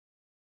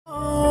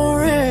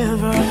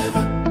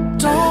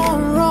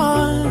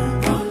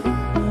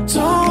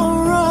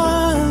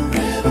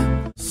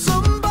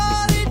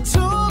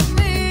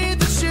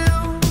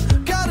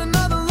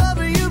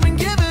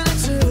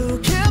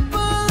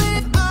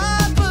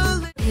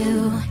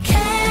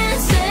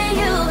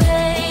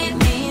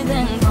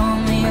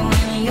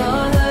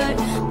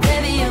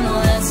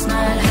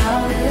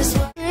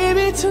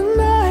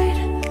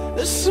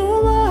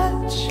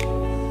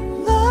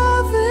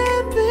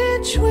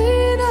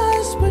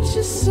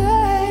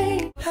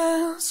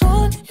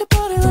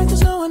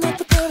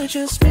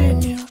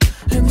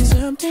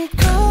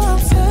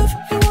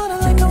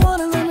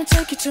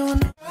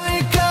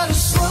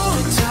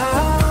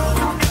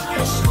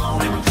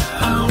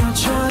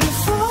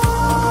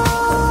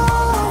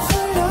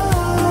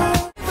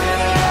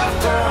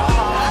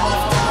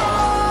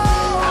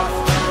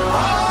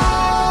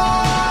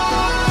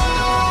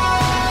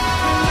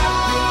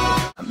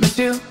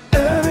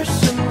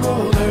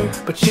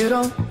You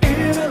don't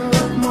even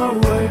look my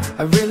way.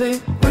 I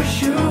really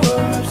wish you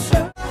were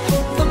upset.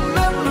 The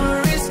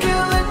memory's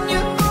killing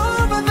you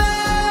over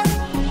there.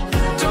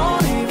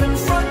 Don't even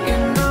front, you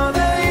know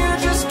that you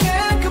just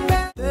can't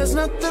compare. There's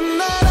nothing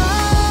that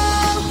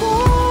I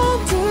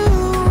won't do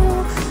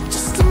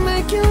just to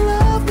make you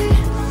love me,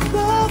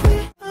 love me.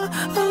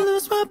 I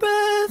lose my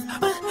breath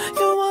when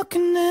you're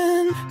walking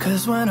in,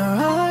 'cause when our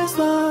eyes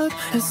lock,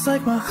 it's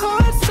like my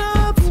heart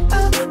stops.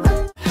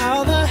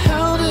 How the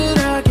hell did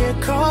I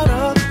get caught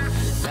up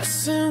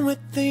messing with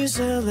these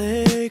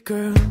LA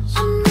girls?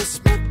 I miss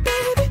my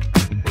baby.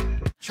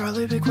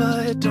 Charlie, be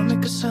quiet, don't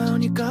make a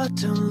sound. You got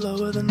to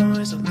lower the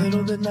noise a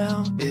little bit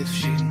now. If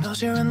she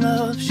knows you're in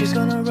love, she's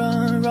gonna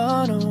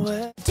run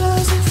away.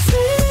 Does it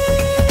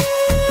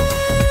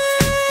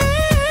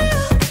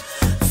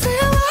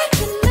feel like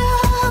you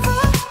never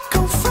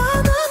go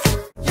find nothing?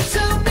 You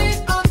tell me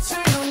I'm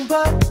too young,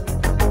 but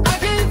I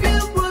gave you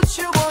what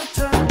you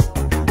wanted.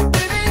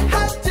 Baby,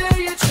 how dare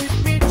you treat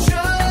me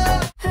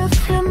just? If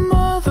your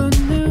mother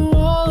knew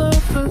all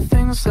of the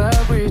things that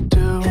we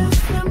do. If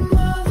your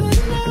mother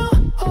knew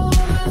all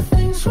the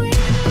things we do.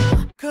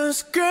 'Cause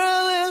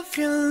girl, if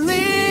you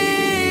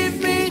leave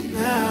me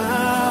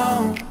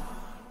now,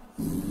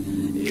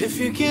 if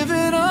you give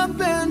it up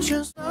and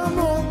just, I'm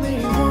only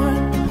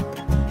one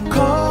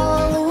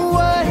call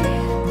away.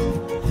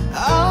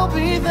 I'll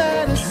be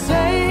there to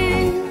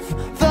save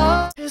the.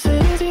 Is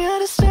it easier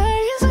to stay?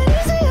 Is it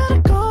easier to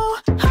go?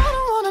 I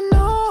don't wanna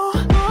know,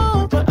 no,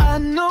 but I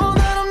know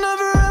that I'm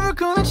never ever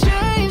gonna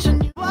change. And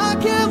why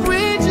can't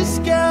we just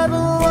get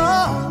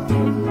along?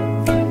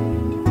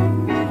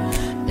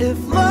 If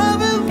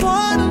loving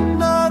one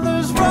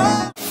another's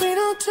wrong, we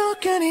don't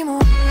talk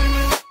anymore.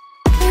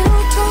 We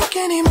don't talk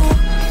anymore.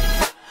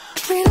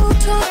 We don't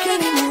talk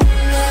anymore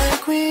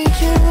like we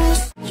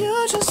used. You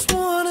just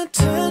want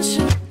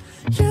attention.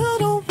 You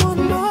don't want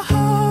my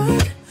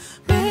heart.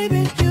 Maybe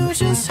you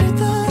just hate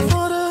the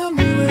thought of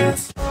me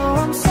with.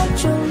 Oh, I'm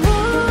such a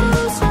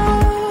loser.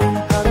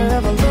 How'd I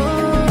ever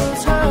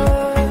lose her?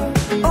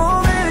 Oh,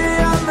 maybe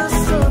I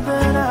messed up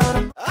and out.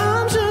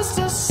 I'm just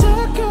a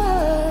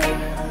sucker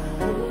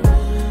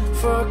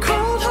for a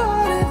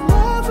cold-hearted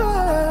lover.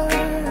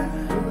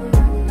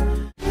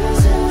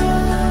 Is it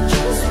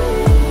just me?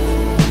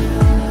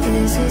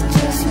 Is it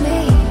just me?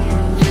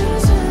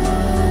 Is it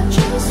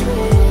just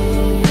me?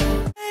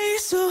 Hey,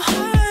 so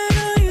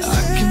high,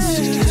 I can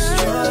see you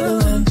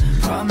struggling.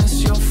 Promise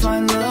you'll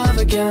find love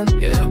again.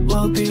 Yeah, it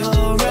will be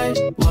alright.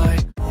 Why?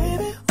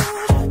 Baby, would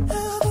you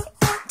ever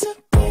want to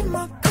be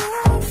my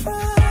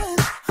girlfriend?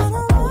 I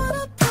don't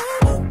wanna play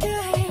no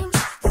games.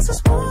 This is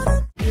what I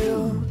do.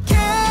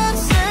 Can't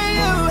say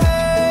you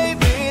hate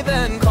me,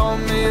 then call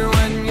me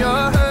when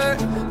you're hurt.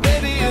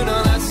 Baby, you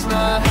know that's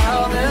not how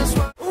this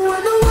works.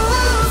 When the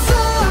world's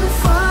on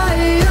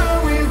fire,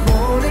 we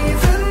won't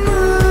even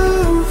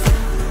move.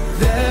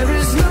 There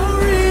is no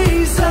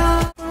reason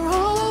for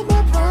all of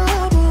my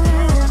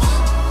problems.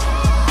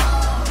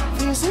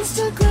 These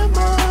Instagram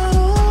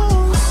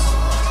models,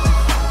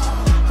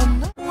 I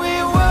know we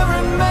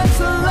weren't meant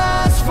to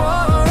last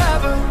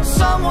forever.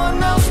 Someone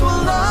else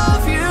will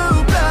love you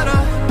better.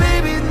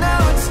 Baby,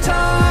 now it's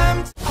time.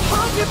 I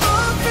hope you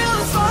both feel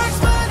the sparks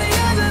by the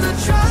end of the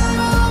drive.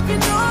 I hope you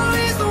know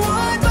he's the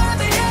one by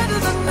the end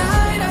of the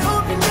night. I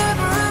hope you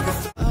never ever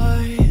I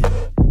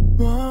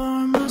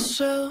warn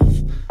myself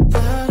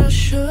that I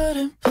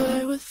shouldn't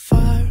play with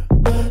fire,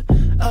 but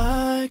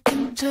I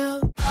can tell.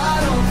 I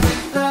don't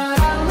think that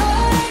I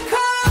like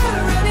her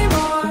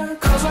anymore,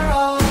 'cause we're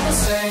all the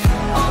same.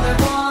 All they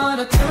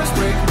wanna do is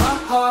break my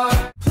heart.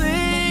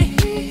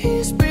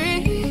 Please be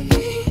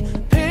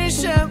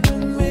patient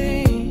with me.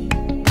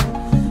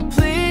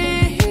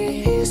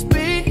 Please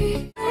be.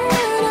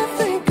 When I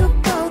think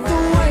about the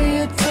way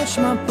you touch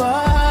my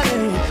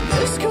body,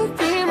 this could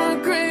be my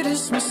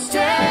greatest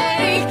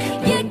mistake.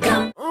 You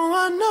come. Oh,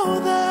 I know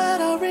that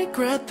I'll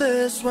regret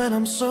this when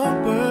I'm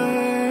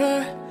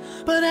sober,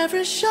 but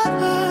every shot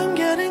I'm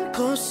getting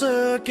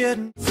closer,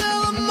 getting. Tell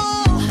 'em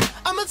all,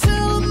 I'ma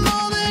tell 'em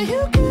all that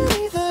you can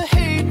either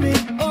hate me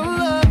or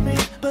love me,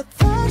 but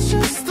that's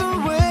just the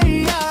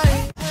way I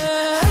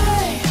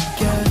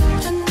get.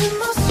 And in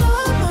my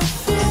summer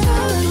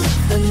feelings,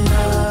 and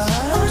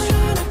I'm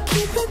trying to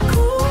keep it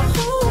cool.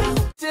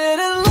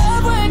 Didn't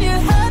love when you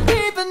had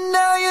me, but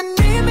now you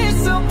need me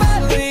so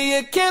badly.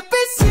 You can't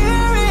be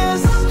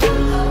serious.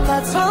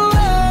 That's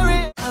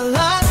hilarious. I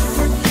lie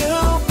for you,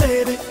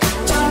 baby.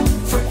 Die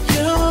for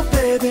you,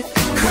 baby.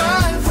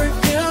 Cry for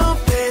you,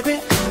 baby.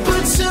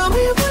 But tell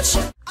me what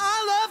you.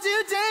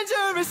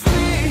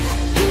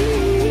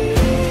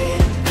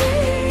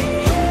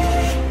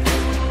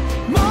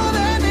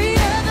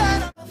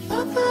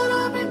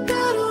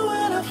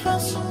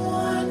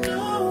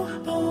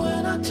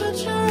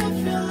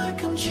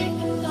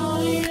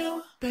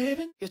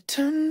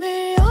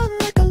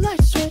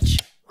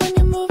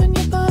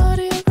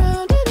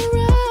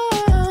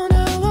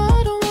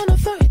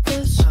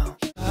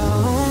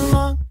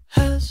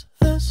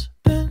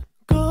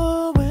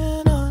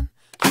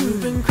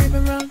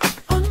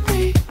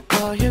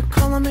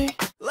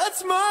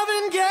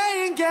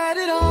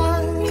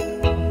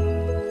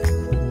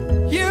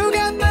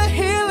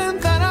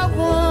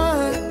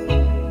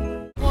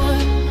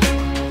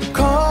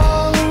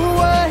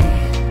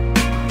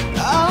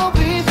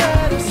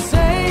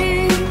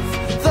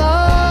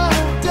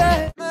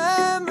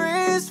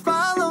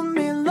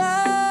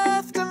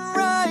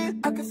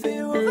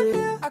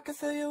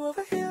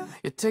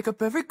 take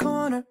up every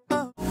corner.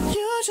 Oh.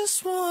 You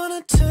just want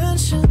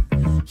attention,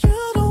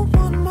 you don't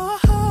want my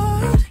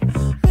heart.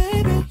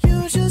 Maybe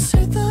you just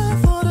hate the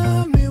thought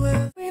of me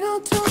with. We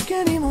don't talk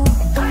anymore.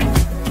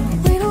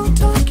 We don't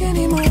talk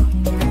anymore.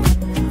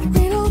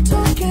 We don't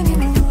talk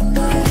anymore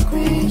like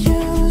we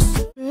used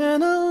to.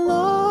 Been a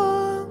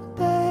long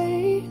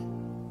day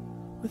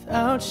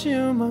without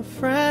you, my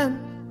friend.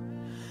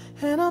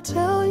 And I'll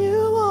tell you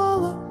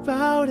all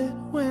about it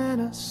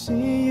when I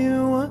see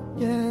you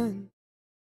again.